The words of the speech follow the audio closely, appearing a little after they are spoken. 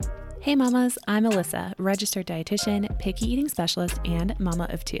Hey mamas, I'm Alyssa, registered dietitian, picky eating specialist, and mama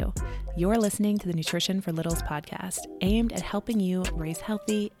of two. You're listening to the Nutrition for Littles podcast, aimed at helping you raise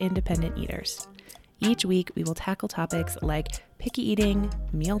healthy, independent eaters. Each week, we will tackle topics like picky eating,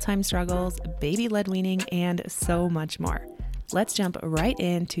 mealtime struggles, baby-led weaning, and so much more. Let's jump right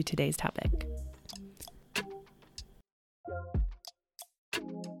into today's topic.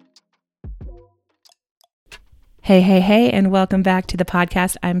 Hey, and welcome back to the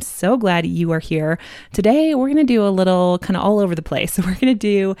podcast. I'm so glad you are here. Today, we're going to do a little kind of all over the place. We're going to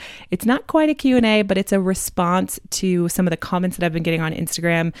do, it's not quite a Q&A, but it's a response to some of the comments that I've been getting on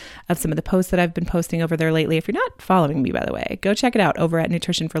Instagram of some of the posts that I've been posting over there lately. If you're not following me, by the way, go check it out over at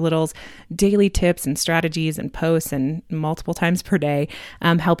Nutrition for Littles, daily tips and strategies and posts and multiple times per day,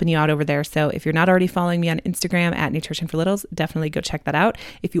 helping you out over there. So if you're not already following me on Instagram at Nutrition for Littles, definitely go check that out.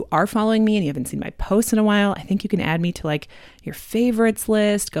 If you are following me and you haven't seen my posts in a while, I think you can add me to like your favorites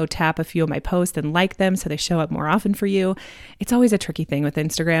list. Go tap a few of my posts and like them so they show up more often for you. It's always a tricky thing with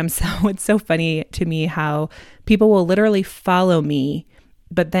Instagram. So it's so funny to me how people will literally follow me,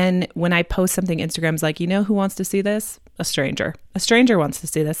 but then when I post something, Instagram's like, you know who wants to see this? A stranger. A stranger wants to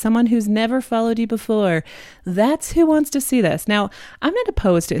see this. Someone who's never followed you before. That's who wants to see this. Now, I'm not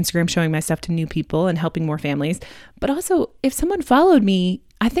opposed to Instagram showing my stuff to new people and helping more families, but also if someone followed me,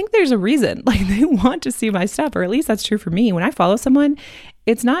 I think there's a reason, like they want to see my stuff, or at least that's true for me. When I follow someone,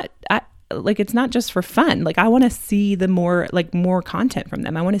 it's not just for fun. Like I want to see more content from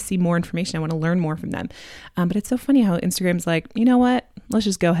them. I want to see more information. I want to learn more from them. But it's so funny how Instagram's like, you know what? Let's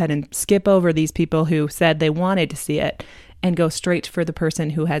just go ahead and skip over these people who said they wanted to see it and go straight for the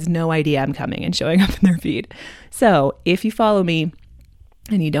person who has no idea I'm coming and showing up in their feed. So if you follow me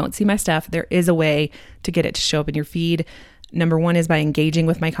and you don't see my stuff, there is a way to get it to show up in your feed. Number one is by engaging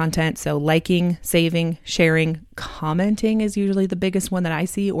with my content. So liking, saving, sharing, commenting is usually the biggest one that I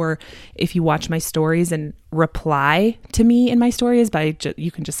see. Or if you watch my stories and reply to me in my stories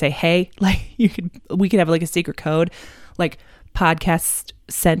you can just say, hey, like we could have like a secret code, like podcast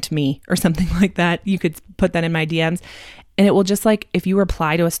sent me or something like that. You could put that in my DMs. And it will just like, if you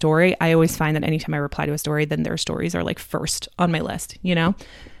reply to a story, I always find that anytime I reply to a story, then their stories are like first on my list, you know?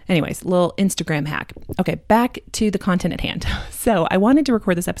 Anyways, little Instagram hack. Okay, back to the content at hand. So I wanted to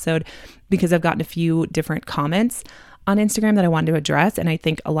record this episode because I've gotten a few different comments on Instagram that I wanted to address. And I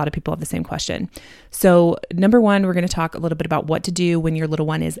think a lot of people have the same question. So number one, we're going to talk a little bit about what to do when your little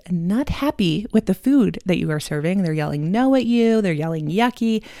one is not happy with the food that you are serving. They're yelling no at you. They're yelling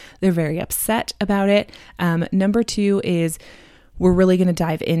yucky. They're very upset about it. Number two is we're really going to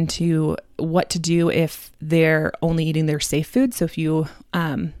dive into what to do if they're only eating their safe food. So if you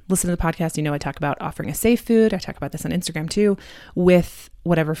listen to the podcast, you know I talk about offering a safe food. I talk about this on Instagram too, with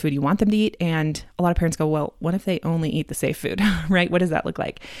whatever food you want them to eat. And a lot of parents go, well, what if they only eat the safe food, right? What does that look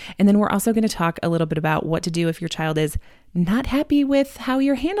like? And then we're also going to talk a little bit about what to do if your child is not happy with how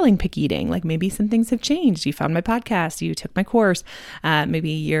you're handling picky eating. Like maybe some things have changed. You found my podcast, you took my course.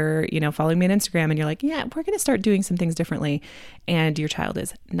 Maybe you're, following me on Instagram and you're like, yeah, we're going to start doing some things differently. And your child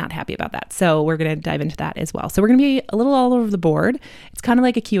is not happy about that. So we're going to dive into that as well. So we're going to be a little all over the board. It's kind of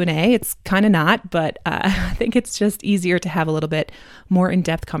like a Q&A. It's kind of not, but I think it's just easier to have a little bit more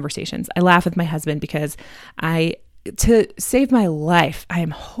in-depth conversations. I laugh with my husband because to save my life, I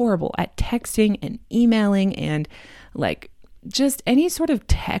am horrible at texting and emailing and like just any sort of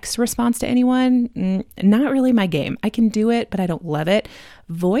text response to anyone. Not really my game. I can do it, but I don't love it.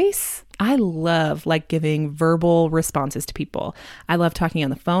 Voice, I love like giving verbal responses to people. I love talking on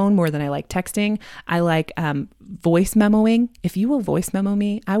the phone more than I like texting. I like voice memoing. If you will voice memo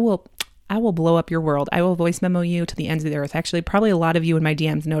me, I will blow up your world. I will voice memo you to the ends of the earth. Actually, probably a lot of you in my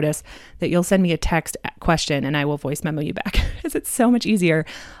DMs notice that you'll send me a text question and I will voice memo you back because it's so much easier.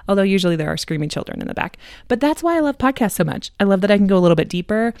 Although usually there are screaming children in the back. But that's why I love podcasts so much. I love that I can go a little bit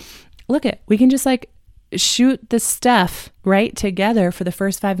deeper. We can just like shoot the stuff right together for the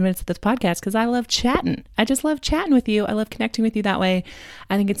first 5 minutes of this podcast because I love chatting. I just love chatting with you. I love connecting with you that way.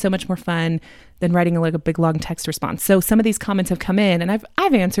 I think it's so much more fun than writing like a big long text response. So some of these comments have come in and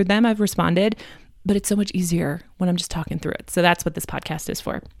I've answered them, I've responded, but it's so much easier when I'm just talking through it. So that's what this podcast is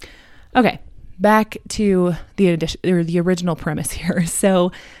for. Okay, back to the original premise here.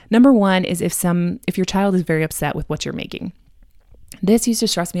 So number one is if your child is very upset with what you're making. This used to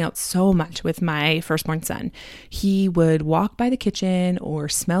stress me out so much with my firstborn son. He would walk by the kitchen or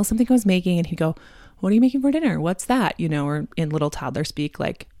smell something I was making and he'd go, what are you making for dinner? What's that? Or in little toddler speak,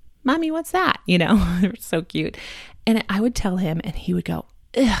 like, Mommy, what's that? They're so cute. And I would tell him and he would go,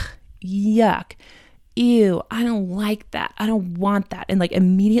 ugh, yuck, ew, I don't like that. I don't want that. And like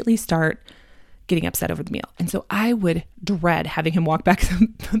immediately start getting upset over the meal. And so I would dread having him walk back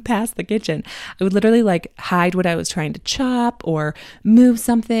past the kitchen. I would literally like hide what I was trying to chop or move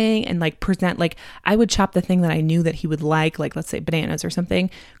something and like present, like I would chop the thing that I knew that he would like let's say bananas or something,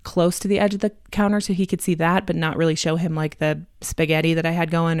 close to the edge of the counter so he could see that, but not really show him like the spaghetti that I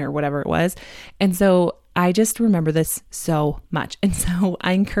had going or whatever it was. And so I just remember this so much. And so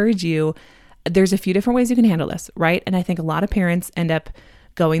I encourage you, there's a few different ways you can handle this, right? And I think a lot of parents end up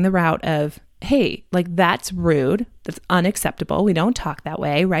going the route of, hey, like that's rude. That's unacceptable. We don't talk that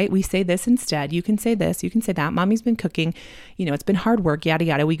way, right? We say this instead. You can say this, you can say that. Mommy's been cooking, it's been hard work, yada,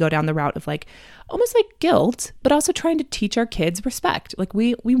 yada. We go down the route of like, almost like guilt, but also trying to teach our kids respect. Like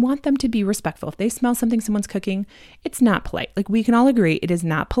we want them to be respectful. If they smell something someone's cooking, it's not polite. Like we can all agree it is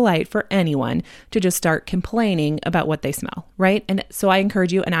not polite for anyone to just start complaining about what they smell, right? And so I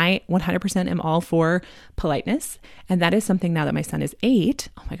encourage you, and I 100% am all for politeness. And that is something now that my son is 8.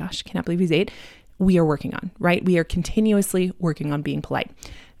 Oh my gosh, I cannot believe he's 8. We are working on, right? We are continuously working on being polite.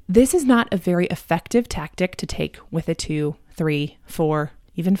 This is not a very effective tactic to take with a 2, 3, 4,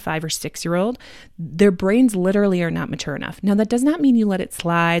 even 5 or 6-year-old. Their brains literally are not mature enough. Now, that does not mean you let it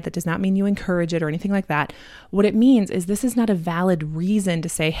slide. That does not mean you encourage it or anything like that. What it means is this is not a valid reason to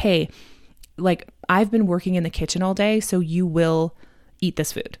say, hey, like I've been working in the kitchen all day, so you will eat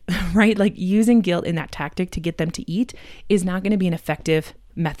this food, right? Like using guilt in that tactic to get them to eat is not going to be an effective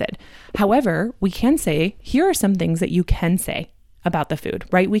method. However, we can say, here are some things that you can say about the food,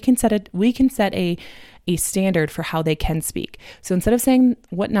 right? We can set a standard for how they can speak. So instead of saying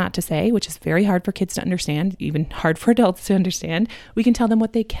what not to say, which is very hard for kids to understand, even hard for adults to understand, we can tell them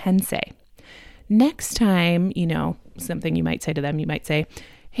what they can say. Next time, something you might say to them, you might say,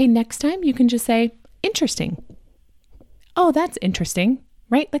 hey, next time you can just say, interesting. Oh, that's interesting,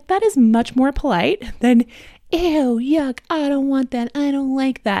 right? Like that is much more polite than, ew, yuck, I don't want that. I don't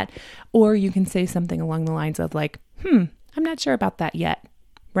like that. Or you can say something along the lines of like, I'm not sure about that yet,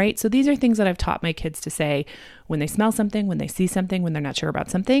 right? So these are things that I've taught my kids to say when they smell something, when they see something, when they're not sure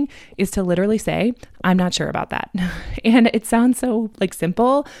about something, is to literally say, I'm not sure about that. And it sounds so like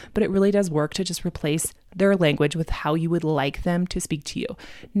simple, but it really does work to just replace their language with how you would like them to speak to you.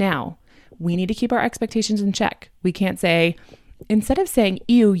 Now, we need to keep our expectations in check. We can't say, instead of saying,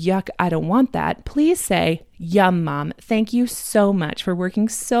 ew, yuck, I don't want that, please say, yum, mom. Thank you so much for working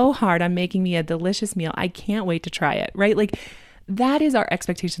so hard on making me a delicious meal. I can't wait to try it, right? Like that is our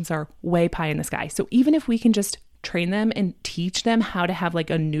expectations are way pie in the sky. So even if we can just train them and teach them how to have like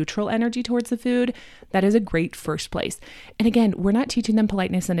a neutral energy towards the food, that is a great first place. And again, we're not teaching them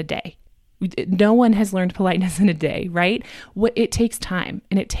politeness in a day. No one has learned politeness in a day, right? It takes time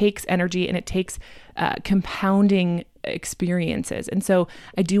and it takes energy and it takes compounding experiences. And so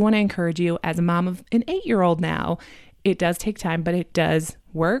I do want to encourage you as a mom of an 8-year-old now, it does take time, but it does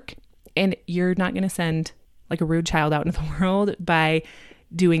work. And you're not going to send like a rude child out into the world by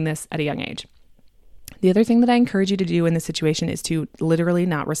doing this at a young age. The other thing that I encourage you to do in this situation is to literally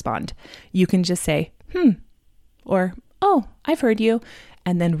not respond. You can just say, or, oh, I've heard you,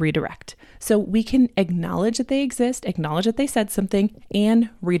 and then redirect. So we can acknowledge that they exist, acknowledge that they said something,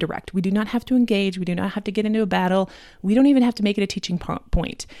 and redirect. We do not have to engage. We do not have to get into a battle. We don't even have to make it a teaching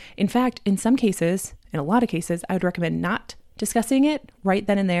point. In fact, in some cases, in a lot of cases, I would recommend not discussing it right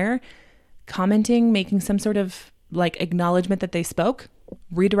then and there, commenting, making some sort of like acknowledgement that they spoke,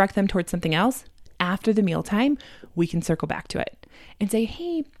 redirect them towards something else. After the mealtime, we can circle back to it and say,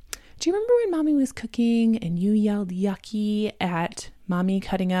 hey, do you remember when mommy was cooking and you yelled yucky at mommy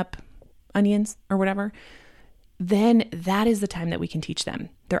cutting up onions or whatever? Then that is the time that we can teach them.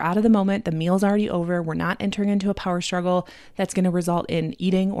 They're out of the moment. The meal's already over. We're not entering into a power struggle that's going to result in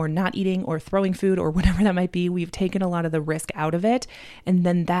eating or not eating or throwing food or whatever that might be. We've taken a lot of the risk out of it. And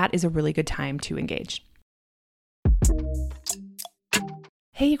then that is a really good time to engage.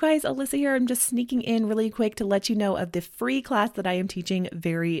 Hey, you guys, Alyssa here. I'm just sneaking in really quick to let you know of the free class that I am teaching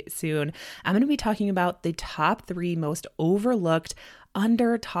very soon. I'm going to be talking about the top 3 most overlooked,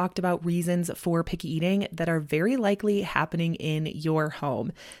 under talked about reasons for picky eating that are very likely happening in your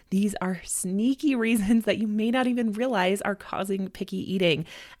home. These are sneaky reasons that you may not even realize are causing picky eating.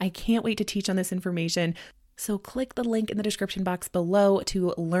 I can't wait to teach on this information. So click the link in the description box below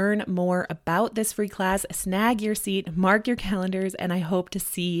to learn more about this free class, snag your seat, mark your calendars, and I hope to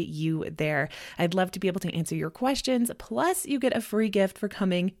see you there. I'd love to be able to answer your questions, plus you get a free gift for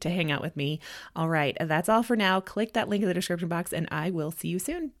coming to hang out with me. All right, that's all for now. Click that link in the description box and I will see you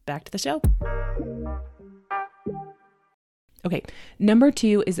soon. Back to the show. Okay, number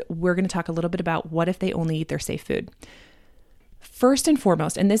 2 is we're going to talk a little bit about what if they only eat their safe food. First and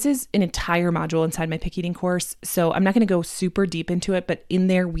foremost, and this is an entire module inside my picky eating course, so I'm not going to go super deep into it, but in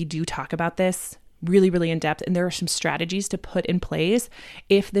there we do talk about this really, really in depth. And there are some strategies to put in place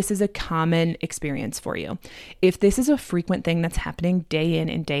if this is a common experience for you. If this is a frequent thing that's happening day in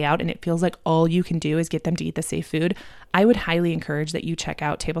and day out, and it feels like all you can do is get them to eat the safe food, I would highly encourage that you check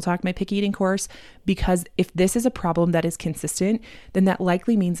out Table Talk, my picky eating course, because if this is a problem that is consistent, then that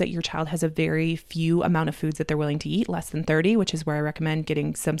likely means that your child has a very few amount of foods that they're willing to eat, less than 30, which is where I recommend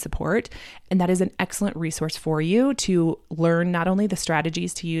getting some support. And that is an excellent resource for you to learn not only the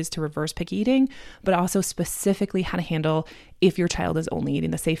strategies to use to reverse picky eating, but also specifically how to handle if your child is only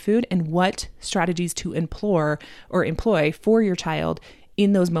eating the safe food and what strategies to employ for your child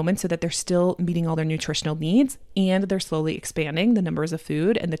in those moments so that they're still meeting all their nutritional needs and they're slowly expanding the numbers of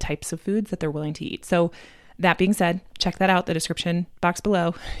food and the types of foods that they're willing to eat. So that being said, check that out, the description box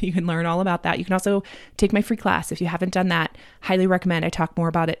below. You can learn all about that. You can also take my free class. If you haven't done that, highly recommend. I talk more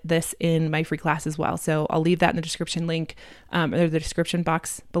about this in my free class as well. So I'll leave that in the description link, or the description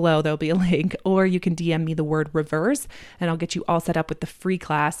box below. There'll be a link, or you can DM me the word reverse and I'll get you all set up with the free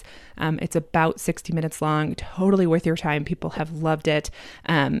class. It's about 60 minutes long, totally worth your time. People have loved it.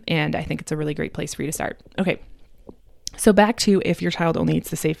 And I think it's a really great place for you to start. Okay. So back to if your child only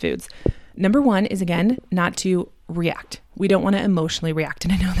eats the safe foods. Number one is, again, not to react. We don't want to emotionally react.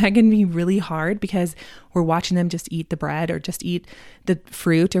 And I know that can be really hard because we're watching them just eat the bread or just eat the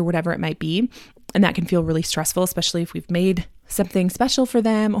fruit or whatever it might be. And that can feel really stressful, especially if we've made something special for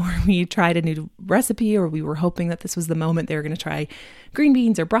them, or we tried a new recipe, or we were hoping that this was the moment they were going to try green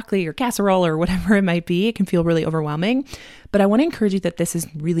beans or broccoli or casserole or whatever it might be. It can feel really overwhelming. But I want to encourage you that this is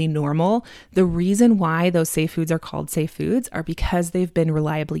really normal. The reason why those safe foods are called safe foods are because they've been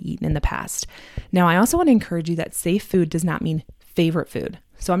reliably eaten in the past. Now, I also want to encourage you that safe food does not mean favorite food.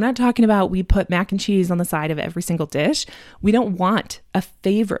 So I'm not talking about we put mac and cheese on the side of every single dish. We don't want a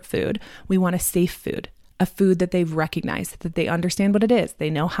favorite food. We want a safe food. A food that they've recognized, that they understand what it is.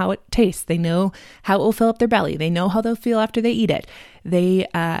 They know how it tastes. They know how it will fill up their belly. They know how they'll feel after they eat it. They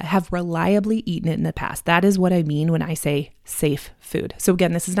have reliably eaten it in the past. That is what I mean when I say safe food. So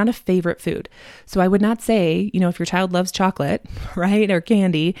again, this is not a favorite food. So I would not say, if your child loves chocolate, right, or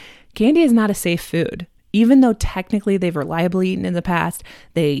candy is not a safe food. Even though technically they've reliably eaten in the past,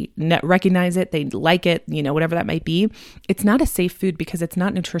 they recognize it, they like it, whatever that might be, it's not a safe food because it's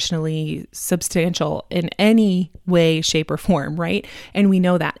not nutritionally substantial in any way, shape, or form, right? And we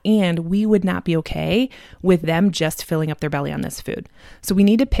know that. And we would not be okay with them just filling up their belly on this food. So we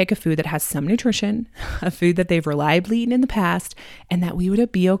need to pick a food that has some nutrition, a food that they've reliably eaten in the past, and that we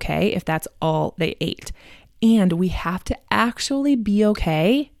would be okay if that's all they ate. And we have to actually be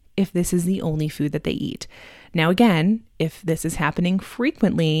okay if this is the only food that they eat. Now, again, if this is happening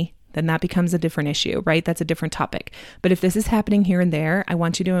frequently, then that becomes a different issue, right? That's a different topic. But if this is happening here and there, I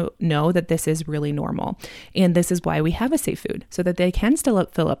want you to know that this is really normal. And this is why we have a safe food, so that they can still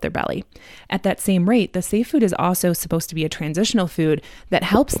fill up their belly. At that same rate, the safe food is also supposed to be a transitional food that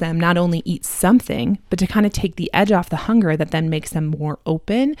helps them not only eat something, but to kind of take the edge off the hunger that then makes them more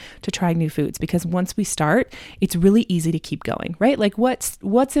open to trying new foods. Because once we start, it's really easy to keep going, right? Like what's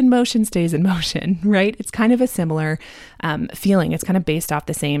in motion stays in motion, right? It's kind of a similar feeling. It's kind of based off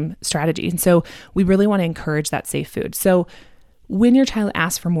the same strategy. And so we really want to encourage that safe food. So when your child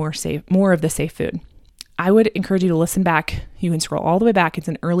asks for more of the safe food, I would encourage you to listen back. You can scroll all the way back. It's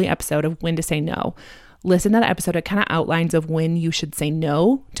an early episode of when to say no. Listen to that episode. It kind of outlines of when you should say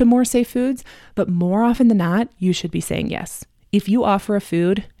no to more safe foods, but more often than not, you should be saying yes. If you offer a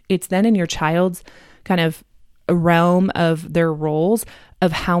food, it's then in your child's kind of a realm of their roles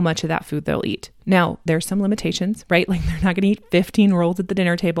of how much of that food they'll eat. Now, there's some limitations, right? Like they're not going to eat 15 rolls at the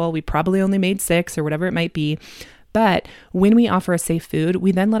dinner table. We probably only made 6 or whatever it might be. But when we offer a safe food,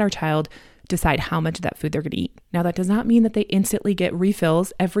 we then let our child decide how much of that food they're going to eat. Now, that does not mean that they instantly get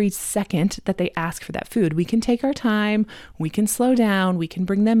refills every second that they ask for that food. We can take our time, we can slow down, we can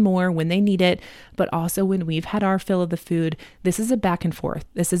bring them more when they need it, but also when we've had our fill of the food, this is a back and forth.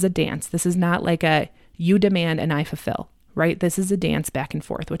 This is a dance. This is not like a you demand and I fulfill, right? This is a dance back and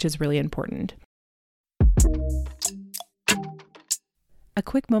forth, which is really important. A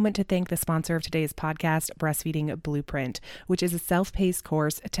quick moment to thank the sponsor of today's podcast, Breastfeeding Blueprint, which is a self-paced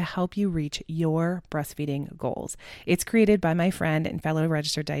course to help you reach your breastfeeding goals. It's created by my friend and fellow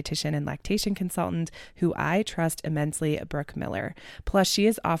registered dietitian and lactation consultant who I trust immensely, Brooke Miller. Plus, she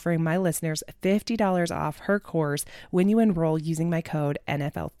is offering my listeners $50 off her course when you enroll using my code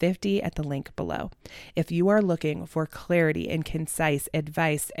NFL50 at the link below. If you are looking for clarity and concise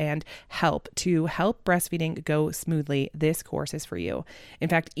advice and help to help breastfeeding go smoothly, this course is for you. In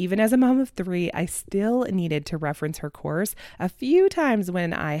fact, even as a mom of 3, I still needed to reference her course a few times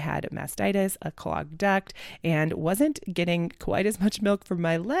when I had mastitis, a clogged duct, and wasn't getting quite as much milk from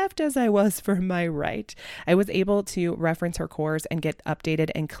my left as I was from my right. I was able to reference her course and get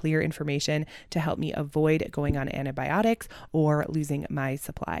updated and clear information to help me avoid going on antibiotics or losing my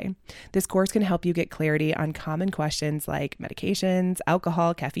supply. This course can help you get clarity on common questions like medications,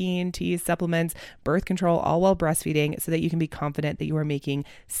 alcohol, caffeine, teas, supplements, birth control, all while breastfeeding, so that you can be confident that you are making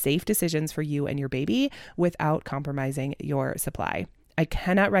safe decisions for you and your baby without compromising your supply. I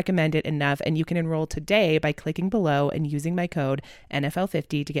cannot recommend it enough, and you can enroll today by clicking below and using my code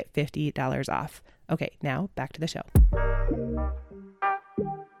NFL50 to get $50 off. Okay, now back to the show.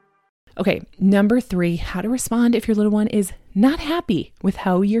 Okay, number 3, how to respond if your little one is not happy with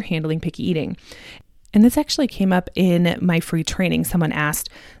how you're handling picky eating. And this actually came up in my free training. Someone asked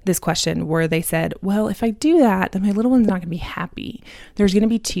this question where they said, well, if I do that, then my little one's not going to be happy. There's going to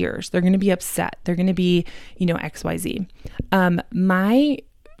be tears. They're going to be upset. They're going to be, XYZ. My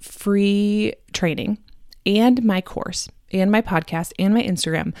free training and my course and my podcast and my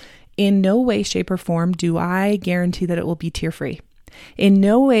Instagram, in no way, shape, or form do I guarantee that it will be tear-free. In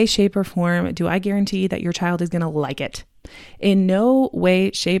no way, shape, or form do I guarantee that your child is going to like it. In no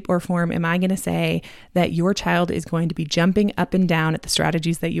way, shape, or form am I going to say that your child is going to be jumping up and down at the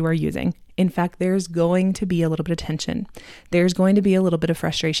strategies that you are using. In fact, there's going to be a little bit of tension. There's going to be a little bit of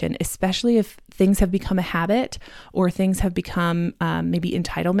frustration, especially if things have become a habit or things have become maybe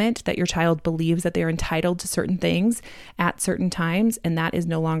entitlement, that your child believes that they're entitled to certain things at certain times, and that is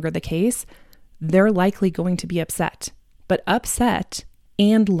no longer the case. They're likely going to be upset. But upset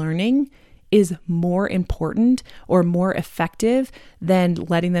and learning is more important or more effective than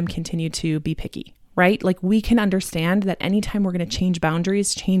letting them continue to be picky, right? Like, we can understand that anytime we're going to change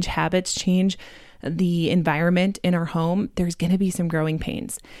boundaries, change habits, change the environment in our home, there's going to be some growing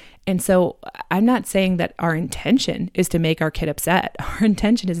pains. And so I'm not saying that our intention is to make our kid upset. Our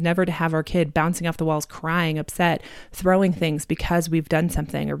intention is never to have our kid bouncing off the walls, crying, upset, throwing things because we've done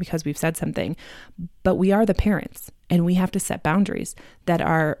something or because we've said something. But we are the parents, and we have to set boundaries that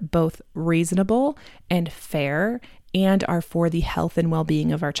are both reasonable and fair and are for the health and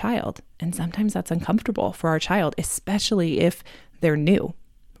well-being of our child. And sometimes that's uncomfortable for our child, especially if they're new.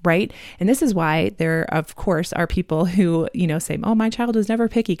 Right? And this is why there, of course, are people who, say, oh, my child was never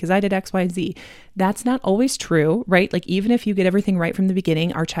picky because I did X, Y, Z. That's not always true, right? Like, even if you get everything right from the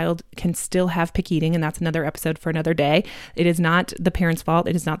beginning, our child can still have picky eating. And that's another episode for another day. It is not the parent's fault.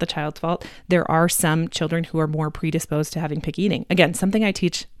 It is not the child's fault. There are some children who are more predisposed to having picky eating. Again, something I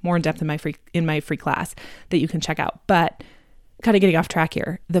teach more in depth in my free class that you can check out. But kind of getting off track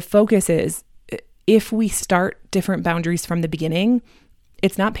here. The focus is, if we start different boundaries from the beginning,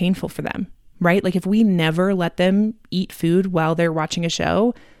 it's not painful for them, right? Like, if we never let them eat food while they're watching a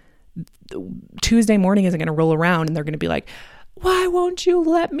show, Tuesday morning isn't going to roll around and they're going to be like, why won't you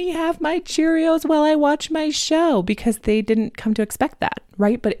let me have my Cheerios while I watch my show? Because they didn't come to expect that,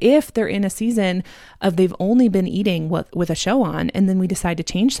 right? But if they're in a season of they've only been eating with a show on, and then we decide to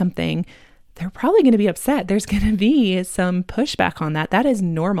change something, they're probably going to be upset. There's going to be some pushback on that. That is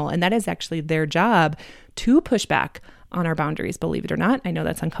normal. And that is actually their job, to push back on our boundaries, believe it or not. I know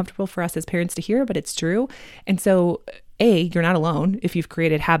that's uncomfortable for us as parents to hear, but it's true. And so, you're not alone if you've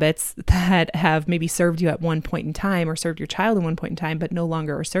created habits that have maybe served you at one point in time or served your child at one point in time, but no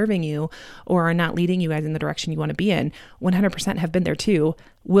longer are serving you or are not leading you guys in the direction you want to be in. 100% have been there too.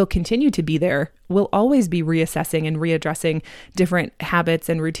 Will continue to be there. We'll always be reassessing and readdressing different habits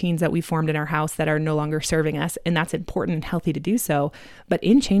and routines that we formed in our house that are no longer serving us. And that's important and healthy to do so. But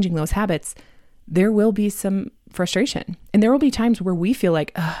in changing those habits, there will be some frustration. And there will be times where we feel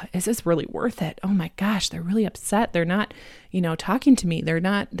like, is this really worth it? Oh my gosh, they're really upset. They're not, talking to me.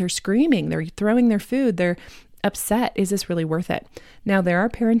 They're screaming. They're throwing their food. They're upset. Is this really worth it? Now, there are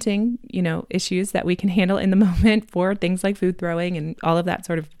parenting, issues that we can handle in the moment for things like food throwing and all of that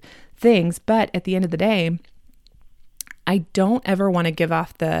sort of things. But at the end of the day, I don't ever want to give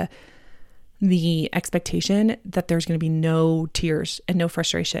off the expectation that there's going to be no tears and no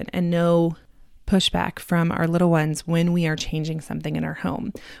frustration and no pushback from our little ones when we are changing something in our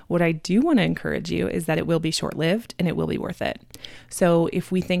home. What I do want to encourage you is that it will be short-lived and it will be worth it. So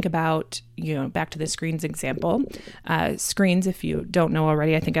if we think about, back to the screens example, screens, if you don't know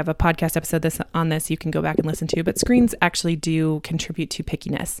already, I think I have a podcast episode on this you can go back and listen to, but screens actually do contribute to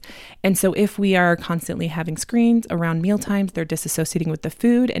pickiness. And so if we are constantly having screens around meal times, they're disassociating with the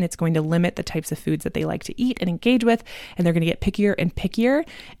food, and it's going to limit the types of foods that they like to eat and engage with, and they're going to get pickier and pickier.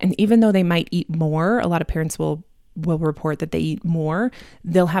 And even though they might eat more, a lot of parents will will report that they eat more,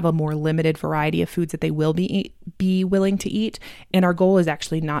 they'll have a more limited variety of foods that they will be willing to eat. And our goal is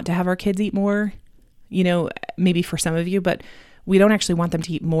actually not to have our kids eat more, maybe for some of you, but we don't actually want them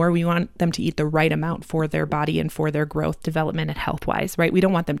to eat more. We want them to eat the right amount for their body and for their growth, development, and health-wise, right? We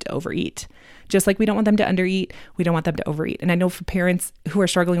don't want them to overeat. Just like we don't want them to undereat, we don't want them to overeat. And I know for parents who are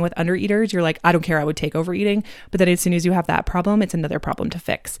struggling with undereaters, you're like, I don't care, I would take overeating. But then as soon as you have that problem, it's another problem to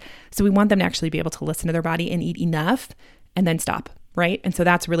fix. So we want them to actually be able to listen to their body and eat enough and then stop, right? And so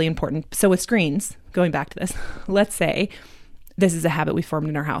that's really important. So with screens, going back to this, let's say this is a habit we formed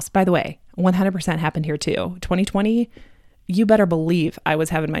in our house. By the way, 100% happened here too. 2020, you better believe I was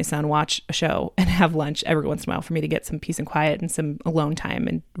having my son watch a show and have lunch every once in a while for me to get some peace and quiet and some alone time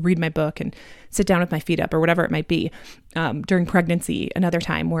and read my book and sit down with my feet up or whatever it might be. During pregnancy, another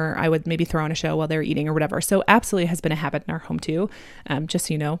time where I would maybe throw on a show while they're eating or whatever. So absolutely has been a habit in our home too. Just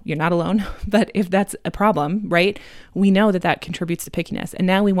so you know, you're not alone. But if that's a problem, right, we know that contributes to pickiness. And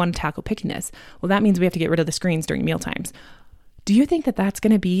now we want to tackle pickiness. Well, that means we have to get rid of the screens during meal times. Do you think that that's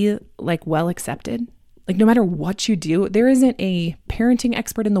going to be well accepted? No matter what you do, there isn't a parenting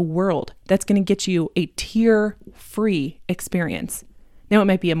expert in the world that's going to get you a tear-free experience. Now, it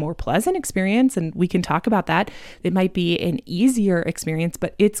might be a more pleasant experience, and we can talk about that. It might be an easier experience,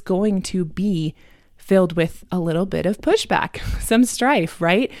 but it's going to be filled with a little bit of pushback, some strife,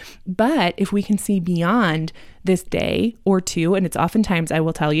 right? But if we can see beyond this day or two, and it's oftentimes, I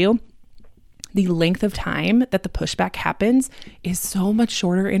will tell you, the length of time that the pushback happens is so much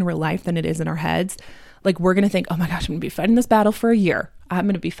shorter in real life than it is in our heads. We're going to think, oh my gosh, I'm going to be fighting this battle for a year. I'm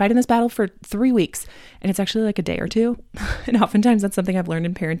going to be fighting this battle for 3 weeks. And it's actually a day or two. And oftentimes that's something I've learned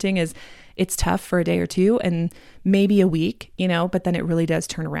in parenting is it's tough for a day or two and maybe a week, but then it really does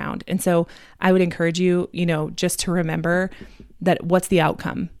turn around. And so I would encourage you, just to remember that what's the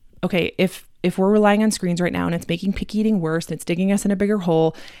outcome? Okay, if we're relying on screens right now and it's making picky eating worse and it's digging us in a bigger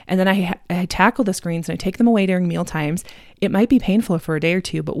hole, and then I tackle the screens and I take them away during meal times, it might be painful for a day or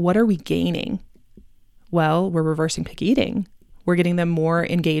two, but what are we gaining? Well, we're reversing picky eating. We're getting them more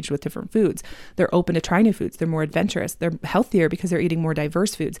engaged with different foods. They're open to try new foods. They're more adventurous. They're healthier because they're eating more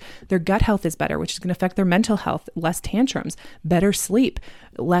diverse foods. Their gut health is better, which is going to affect their mental health, less tantrums, better sleep,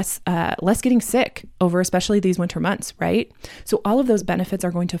 less getting sick over especially these winter months, right? So all of those benefits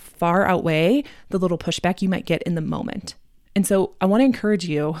are going to far outweigh the little pushback you might get in the moment. And so I want to encourage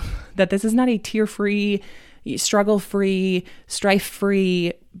you that this is not a tear-free, struggle-free,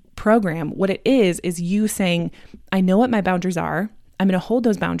 strife-free program. What it is you saying, I know what my boundaries are. I'm going to hold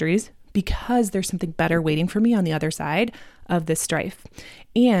those boundaries because there's something better waiting for me on the other side of this strife.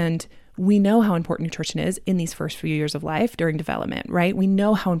 And we know how important nutrition is in these first few years of life during development, right? We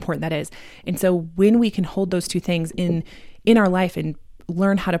know how important that is. And so when we can hold those two things in our life and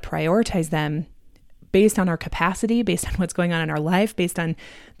learn how to prioritize them based on our capacity, based on what's going on in our life, based on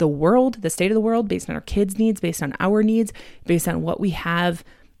the world, the state of the world, based on our kids' needs, based on our needs, based on what we have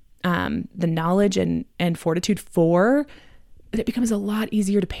the knowledge and fortitude for, it becomes a lot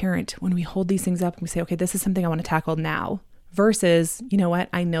easier to parent when we hold these things up and we say, okay, this is something I want to tackle now versus, you know what,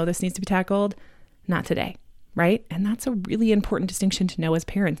 I know this needs to be tackled, not today, right? And that's a really important distinction to know as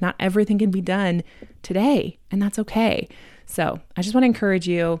parents. Not everything can be done today, and that's okay. So I just want to encourage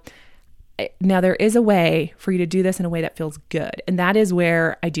you. Now, there is a way for you to do this in a way that feels good. And that is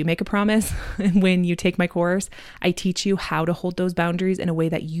where I do make a promise. And when you take my course, I teach you how to hold those boundaries in a way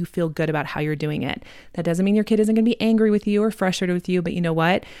that you feel good about how you're doing it. That doesn't mean your kid isn't going to be angry with you or frustrated with you, but you know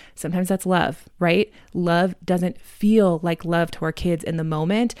what? Sometimes that's love, right? Love doesn't feel like love to our kids in the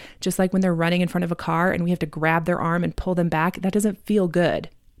moment. Just like when they're running in front of a car and we have to grab their arm and pull them back, that doesn't feel good.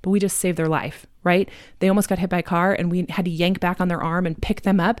 But we just saved their life, right? They almost got hit by a car and we had to yank back on their arm and pick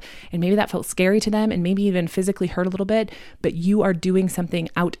them up. And maybe that felt scary to them and maybe even physically hurt a little bit, but you are doing something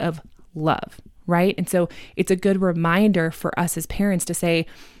out of love, right? And so it's a good reminder for us as parents to say,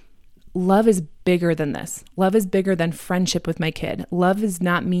 love is bigger than this. Love is bigger than friendship with my kid. Love does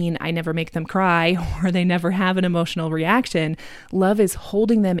not mean I never make them cry or they never have an emotional reaction. Love is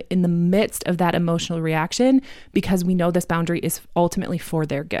holding them in the midst of that emotional reaction because we know this boundary is ultimately for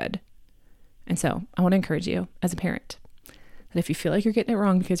their good. And so I want to encourage you as a parent that if you feel like you're getting it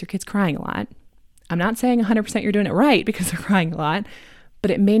wrong because your kid's crying a lot, I'm not saying 100% you're doing it right because they're crying a lot, but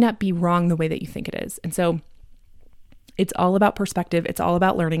it may not be wrong the way that you think it is. And so it's all about perspective. It's all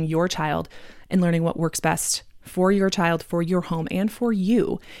about learning your child and learning what works best for your child, for your home, and for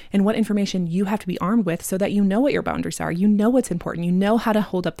you, and what information you have to be armed with so that you know what your boundaries are. You know what's important. You know how to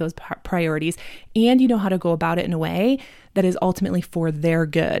hold up those priorities, and you know how to go about it in a way that is ultimately for their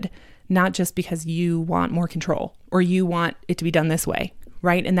good, not just because you want more control or you want it to be done this way,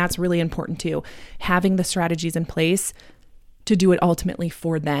 right? And that's really important too. Having the strategies in place to do it ultimately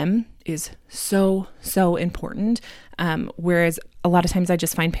for them is so, so important. Whereas a lot of times I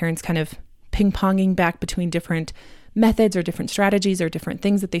just find parents kind of ping-ponging back between different methods or different strategies or different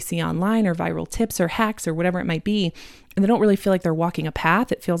things that they see online or viral tips or hacks or whatever it might be. And they don't really feel like they're walking a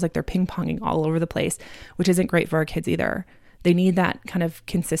path. It feels like they're ping-ponging all over the place, which isn't great for our kids either. They need that kind of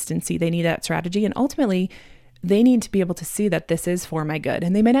consistency. They need that strategy. And ultimately, they need to be able to see that this is for my good.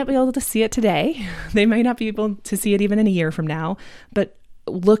 And they may not be able to see it today. They may not be able to see it even in a year from now. But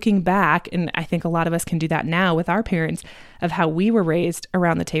looking back, and I think a lot of us can do that now with our parents, of how we were raised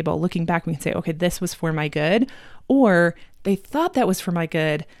around the table, looking back, we can say, okay, this was for my good, or they thought that was for my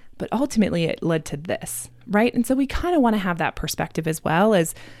good, but ultimately it led to this, right? And so we kind of want to have that perspective as well,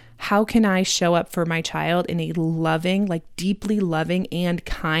 as how can I show up for my child in a loving, like deeply loving and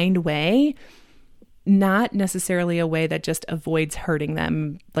kind way, not necessarily a way that just avoids hurting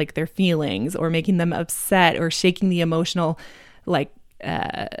them, like their feelings, or making them upset, or shaking the emotional,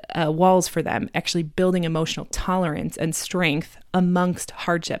 walls for them, actually building emotional tolerance and strength amongst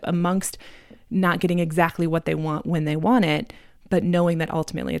hardship, amongst not getting exactly what they want when they want it, but knowing that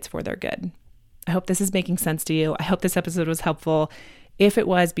ultimately it's for their good. I hope this is making sense to you. I hope this episode was helpful. If it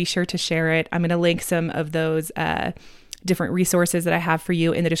was, be sure to share it. I'm going to link some of those different resources that I have for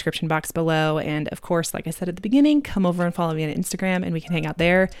you in the description box below. And of course, like I said at the beginning, come over and follow me on Instagram and we can hang out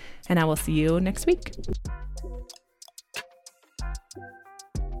there. And I will see you next week.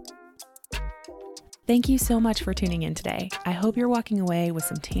 Thank you so much for tuning in today. I hope you're walking away with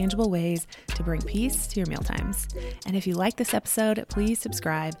some tangible ways to bring peace to your mealtimes. And if you like this episode, please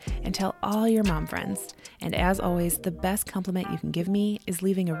subscribe and tell all your mom friends. And as always, the best compliment you can give me is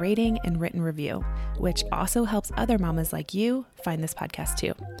leaving a rating and written review, which also helps other mamas like you find this podcast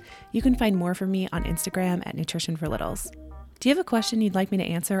too. You can find more from me on Instagram at Nutrition for Littles. Do you have a question you'd like me to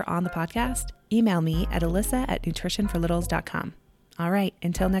answer on the podcast? Email me at alyssa@nutritionforlittles.com. All right,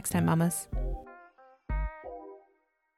 until next time, mamas.